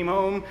 And I came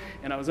home,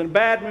 and I was in a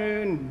bad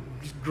mood, and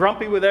just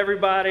grumpy with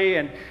everybody.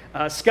 And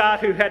Scott,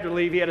 who had to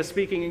leave, he had a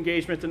speaking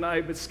engagement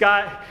tonight. But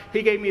Scott,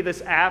 he gave me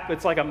this app.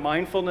 It's like a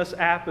mindfulness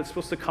app. It's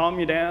supposed to calm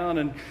you down.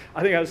 And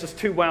I think I was just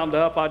too wound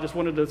up. I just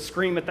wanted to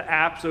scream at the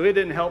app, so it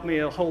didn't help me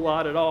a whole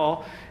lot at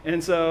all.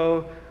 And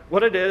so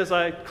what I did is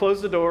I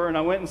closed the door, and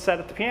I went and sat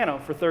at the piano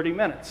for 30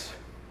 minutes.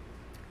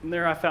 And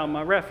there I found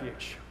my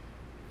refuge.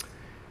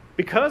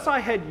 Because I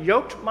had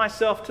yoked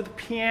myself to the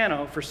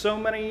piano for so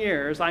many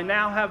years, I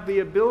now have the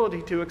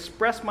ability to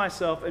express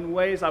myself in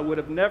ways I would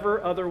have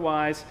never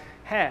otherwise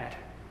had.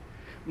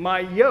 My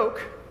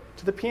yoke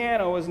to the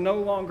piano is no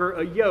longer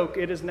a yoke,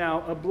 it is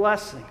now a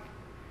blessing.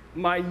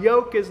 My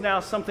yoke is now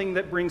something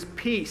that brings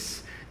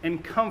peace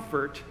and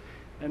comfort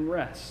and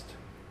rest.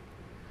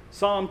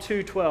 Psalm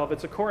 2:12,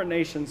 it's a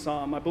coronation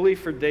psalm, I believe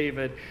for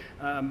David.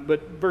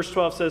 But verse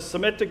 12 says,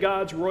 submit to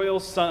God's royal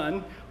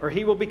son, or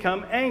he will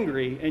become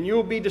angry, and you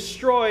will be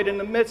destroyed in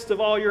the midst of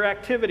all your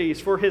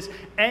activities, for his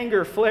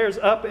anger flares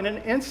up in an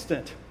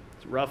instant.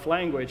 It's rough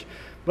language.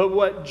 But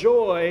what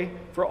joy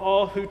for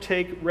all who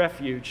take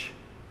refuge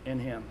in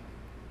him.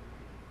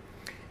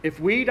 If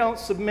we don't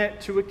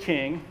submit to a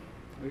king,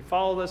 we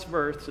follow this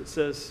verse, it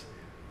says,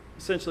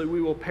 essentially,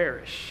 we will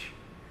perish.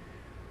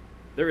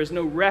 There is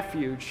no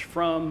refuge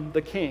from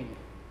the king,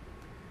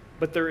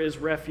 but there is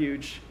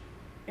refuge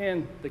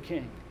in the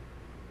king.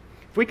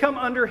 If we come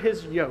under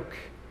his yoke,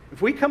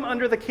 if we come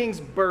under the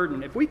king's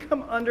burden, if we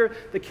come under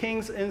the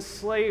king's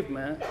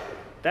enslavement,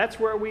 that's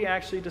where we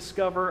actually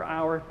discover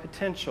our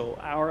potential,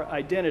 our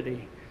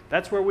identity.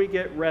 That's where we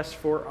get rest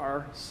for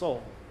our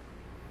soul.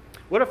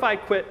 What if I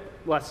quit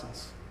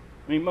lessons?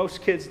 I mean,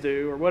 most kids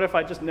do. Or what if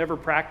I just never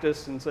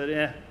practiced and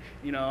said,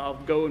 I'll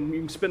go and you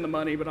can spend the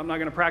money, but I'm not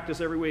going to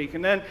practice every week.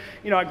 And then,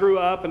 I grew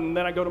up, and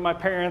then I go to my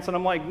parents, and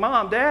I'm like,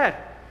 Mom, Dad,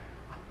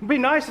 it'd be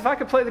nice if I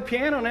could play the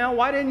piano now.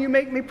 Why didn't you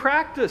make me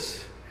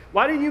practice?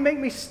 Why didn't you make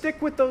me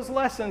stick with those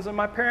lessons? And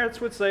my parents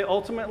would say,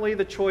 ultimately,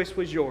 the choice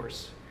was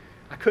yours.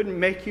 I couldn't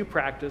make you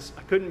practice.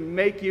 I couldn't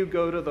make you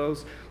go to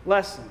those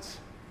lessons.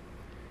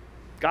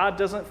 God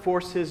doesn't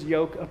force his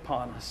yoke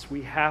upon us.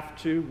 We have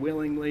to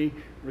willingly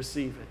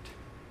receive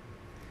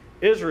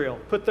it. Israel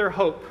put their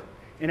hope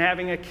in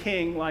having a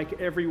king like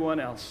everyone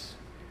else,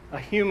 a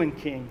human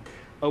king,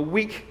 a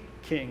weak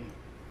king,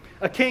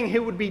 a king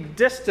who would be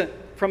distant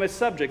from his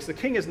subjects. The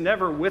king is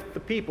never with the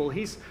people.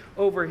 He's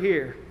over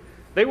here.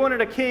 They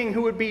wanted a king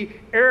who would be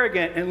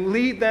arrogant and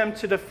lead them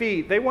to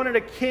defeat. They wanted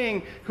a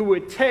king who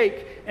would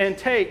take and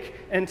take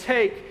and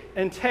take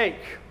and take.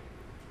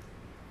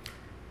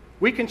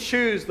 We can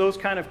choose those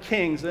kind of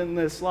kings in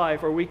this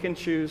life, or we can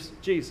choose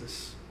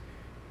Jesus.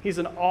 He's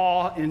an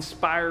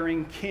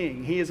awe-inspiring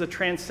king. He is a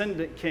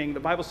transcendent king. The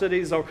Bible said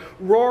he's a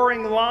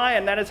roaring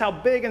lion. That is how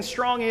big and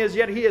strong he is,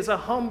 yet he is a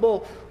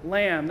humble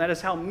lamb. That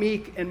is how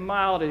meek and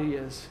mild he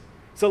is.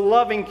 He's a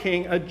loving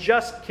king, a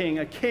just king,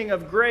 a king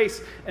of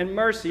grace and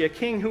mercy, a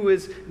king who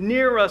is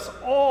near us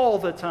all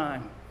the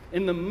time,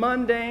 in the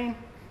mundane,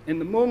 in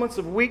the moments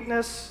of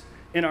weakness,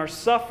 in our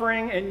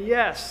suffering. And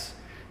yes,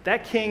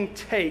 that king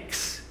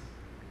takes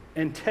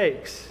and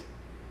takes.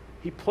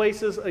 He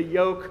places a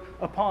yoke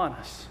upon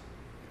us.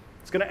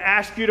 He's going to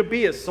ask you to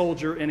be a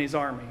soldier in his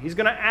army. He's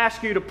going to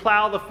ask you to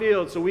plow the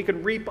field so we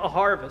can reap a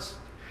harvest.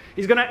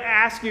 He's going to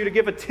ask you to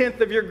give 1/10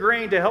 of your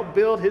grain to help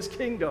build his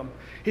kingdom.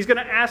 He's going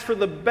to ask for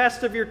the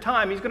best of your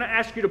time. He's going to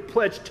ask you to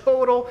pledge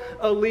total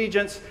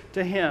allegiance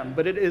to him.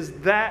 But it is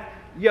that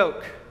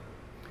yoke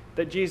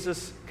that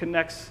Jesus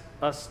connects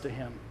us to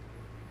him.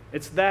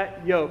 It's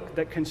that yoke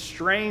that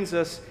constrains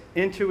us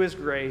into his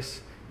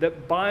grace,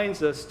 that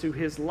binds us to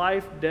his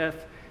life,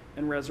 death,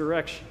 and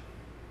resurrection.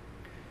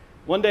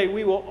 One day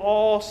we will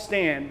all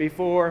stand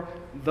before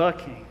the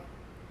King.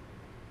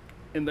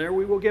 And there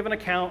we will give an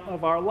account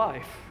of our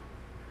life.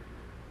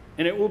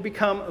 And it will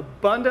become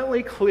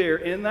abundantly clear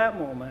in that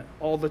moment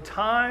all the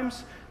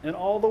times and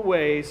all the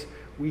ways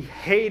we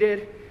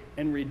hated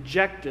and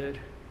rejected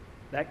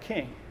that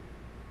King.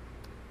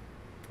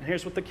 And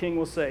here's what the King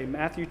will say,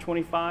 Matthew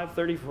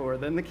 25:34.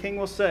 Then the King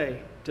will say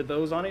to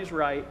those on his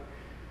right,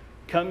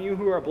 come you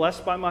who are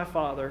blessed by my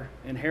Father,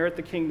 inherit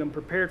the kingdom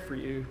prepared for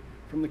you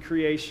from the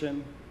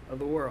creation of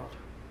the world.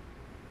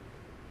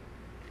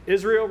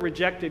 Israel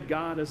rejected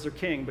God as their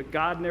king, but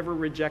God never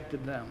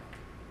rejected them.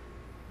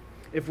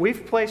 If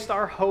we've placed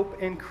our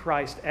hope in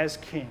Christ as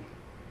king,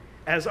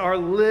 as our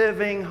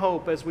living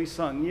hope, as we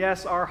sung,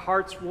 yes, our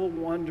hearts will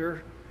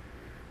wander,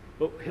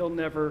 but he'll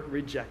never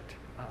reject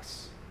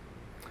us.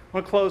 I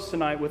want to close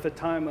tonight with a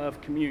time of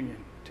communion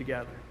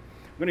together.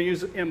 We're going to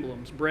use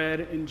emblems, bread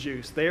and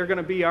juice. They are going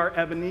to be our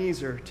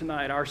Ebenezer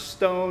tonight, our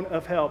stone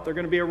of help. They're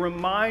going to be a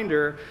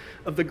reminder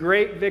of the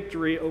great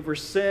victory over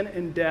sin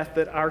and death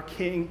that our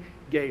King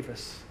gave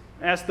us.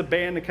 Ask the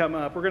band to come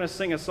up. We're going to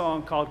sing a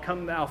song called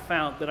Come Thou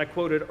Fount that I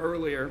quoted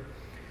earlier.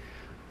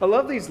 I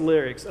love these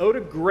lyrics. Oh, to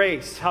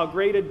grace, how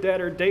great a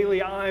debtor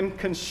daily I'm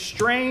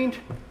constrained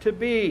to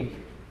be.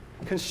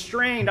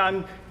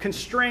 I'm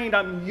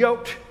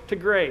yoked to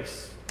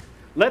grace.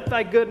 Let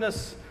thy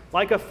goodness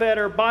like a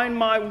fetter bind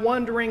my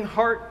wandering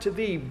heart to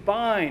thee.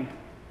 Bind,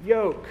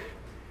 yoke.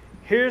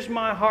 Here's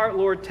my heart,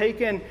 Lord,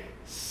 take and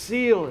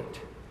seal it.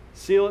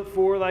 Seal it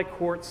for thy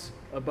courts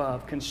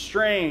above.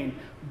 Constrain,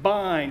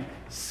 bind,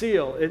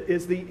 seal. It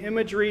is the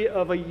imagery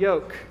of a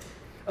yoke,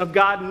 of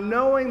God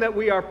knowing that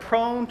we are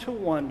prone to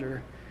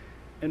wander,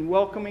 and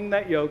welcoming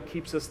that yoke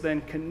keeps us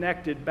then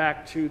connected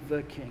back to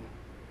the King.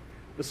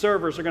 The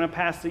servers are going to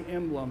pass the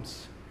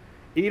emblems.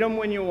 Eat them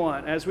when you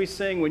want. As we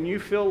sing, when you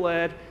feel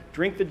led,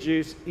 drink the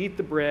juice, eat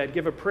the bread,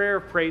 give a prayer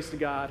of praise to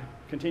God.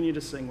 Continue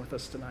to sing with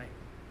us tonight.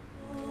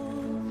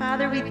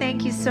 Father, we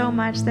thank you so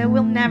much that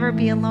we'll never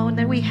be alone,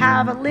 that we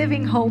have a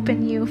living hope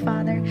in you,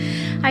 Father.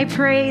 I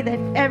pray that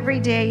every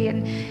day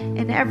and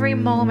in every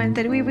moment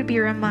that we would be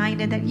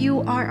reminded that you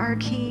are our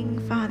King,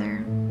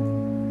 Father.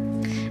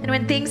 And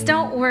when things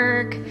don't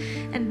work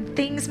and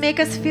things make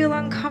us feel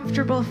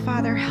uncomfortable,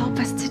 Father, help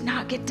us to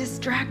not get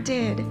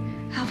distracted.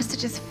 Help us to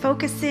just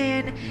focus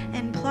in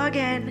and plug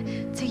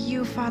in to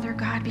you, Father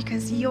God,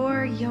 because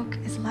your yoke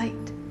is light.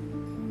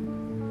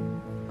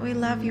 We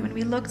love you and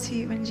we look to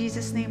you. In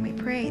Jesus' name we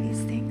pray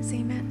these things.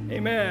 Amen.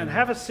 Amen.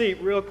 Have a seat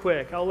real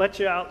quick. I'll let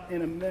you out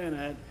in a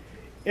minute.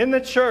 In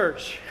the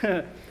church,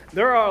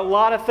 there are a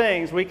lot of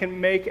things we can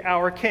make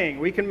our king.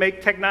 We can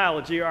make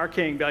technology our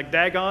king. Be like,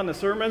 daggone, the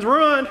sermon's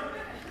ruined.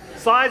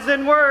 Slides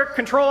didn't work.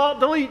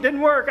 Control-Alt-Delete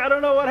didn't work. I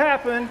don't know what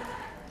happened.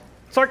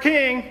 It's our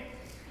king.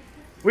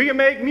 We can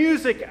make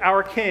music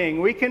our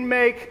king. We can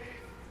make,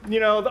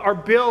 our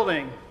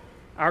building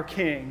our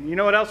king. You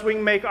know what else? We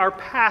can make our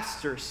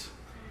pastors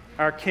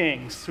our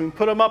kings. We can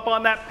put them up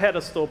on that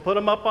pedestal, put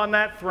them up on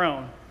that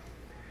throne.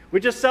 We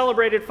just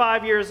celebrated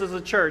 5 years as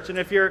a church, and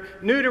if you're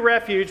new to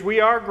Refuge, we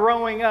are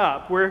growing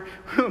up. We're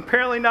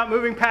apparently not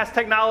moving past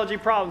technology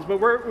problems, but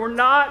we're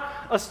not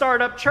a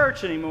startup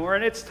church anymore,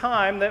 and it's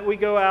time that we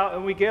go out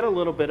and we get a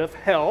little bit of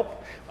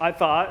help, I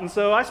thought. And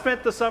so I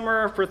spent the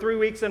summer for 3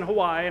 weeks in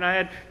Hawaii, and I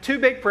had 2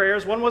 big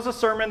prayers. One was a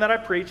sermon that I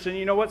preached, and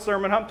you know what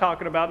sermon I'm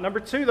talking about. Number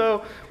 2,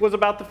 though, was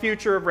about the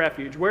future of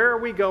Refuge. Where are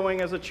we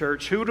going as a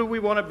church? Who do we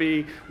want to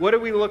be? What do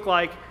we look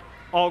like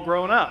all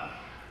grown up?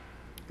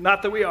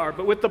 Not that we are,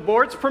 but with the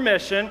board's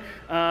permission,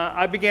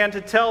 I began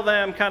to tell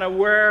them kind of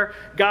where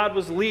God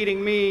was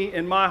leading me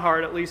in my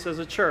heart, at least as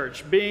a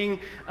church,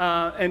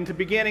 and to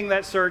beginning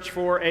that search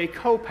for a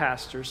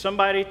co-pastor,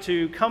 somebody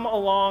to come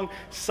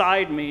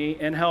alongside me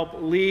and help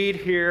lead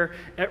here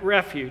at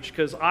Refuge,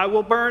 because I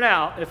will burn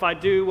out if I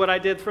do what I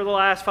did for the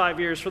last 5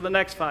 years for the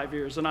next 5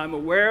 years, and I'm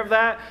aware of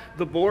that.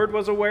 The board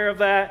was aware of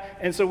that,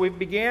 and so we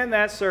began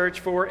that search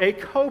for a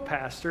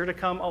co-pastor to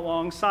come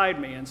alongside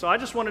me, and so I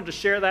just wanted to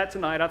share that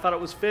tonight. I thought it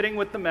was fitting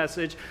with the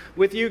message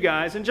with you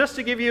guys. And just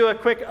to give you a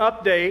quick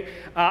update,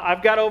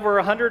 I've got over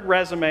 100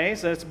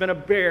 resumes, and it's been a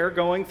bear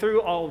going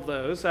through all of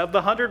those. Of the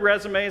 100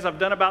 resumes, I've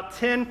done about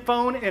 10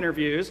 phone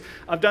interviews.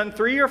 I've done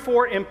 3 or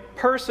 4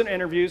 in-person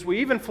interviews. We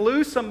even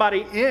flew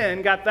somebody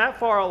in, got that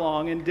far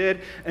along, and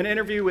did an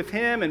interview with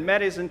him and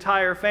met his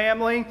entire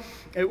family.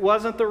 It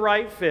wasn't the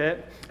right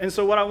fit. And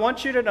so what I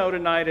want you to know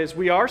tonight is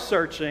we are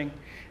searching.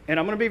 And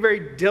I'm going to be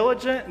very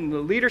diligent, and the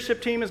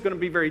leadership team is going to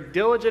be very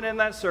diligent in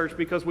that search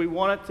because we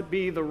want it to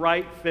be the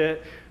right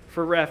fit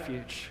for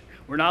Refuge.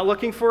 We're not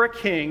looking for a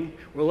king.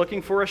 We're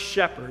looking for a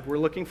shepherd. We're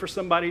looking for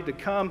somebody to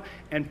come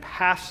and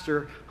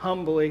pastor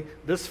humbly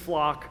this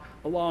flock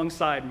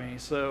alongside me.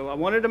 So I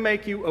wanted to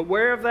make you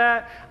aware of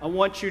that. I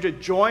want you to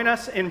join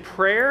us in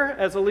prayer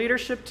as a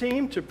leadership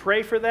team to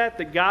pray for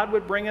that God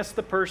would bring us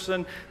the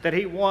person that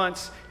he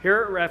wants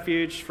here at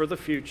Refuge for the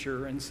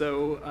future. And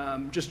so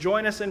just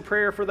join us in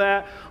prayer for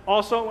that.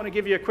 Also, I want to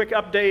give you a quick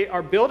update.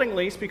 Our building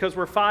lease, because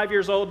we're 5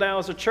 years old now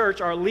as a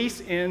church, our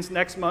lease ends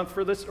next month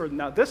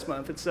not this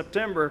month, it's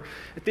September.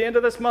 At the end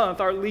of this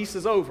month, our lease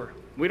is over.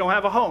 We don't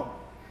have a home.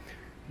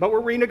 But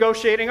we're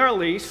renegotiating our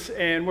lease,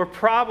 and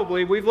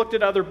we've looked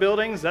at other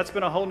buildings. That's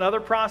been a whole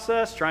nother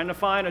process, trying to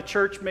find a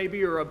church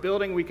maybe or a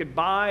building we could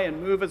buy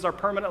and move as our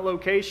permanent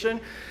location.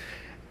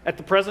 At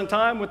the present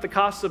time, with the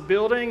cost of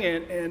building,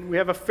 and we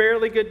have a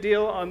fairly good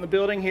deal on the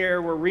building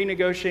here, we're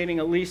renegotiating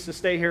a lease to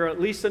stay here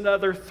at least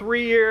another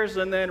 3 years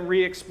and then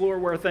re-explore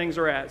where things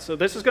are at. So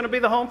this is going to be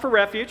the home for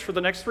Refuge for the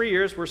next 3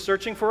 years. We're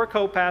searching for a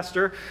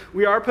co-pastor.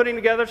 We are putting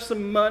together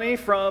some money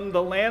from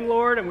the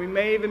landlord, and we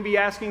may even be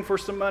asking for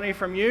some money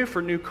from you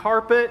for new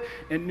carpet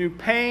and new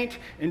paint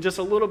and just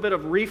a little bit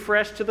of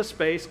refresh to the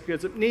space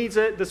because it needs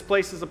it. This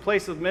place is a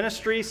place of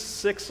ministry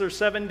 6 or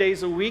 7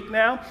 days a week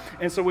now,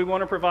 and so we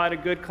want to provide a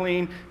good,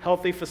 clean,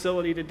 healthy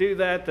facility to do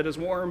that is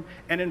warm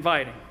and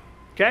inviting.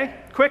 Okay?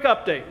 Quick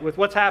update with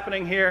what's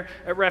happening here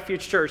at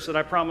Refuge Church that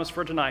I promised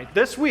for tonight.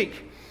 This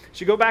week,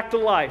 as you go back to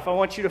life, I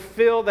want you to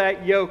feel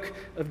that yoke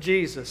of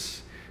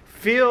Jesus.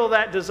 Feel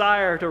that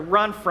desire to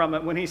run from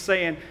it when he's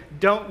saying,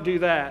 don't do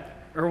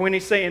that. Or when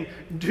he's saying,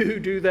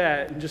 do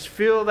that. And just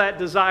feel that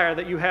desire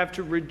that you have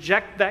to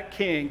reject that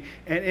king.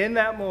 And in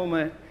that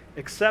moment,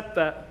 accept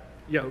that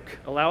yoke.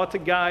 Allow it to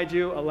guide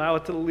you. Allow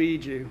it to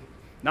lead you.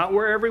 Not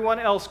where everyone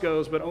else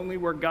goes, but only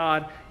where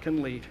God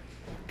can lead.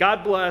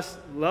 God bless.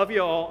 Love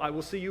you all. I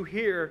will see you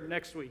here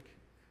next week.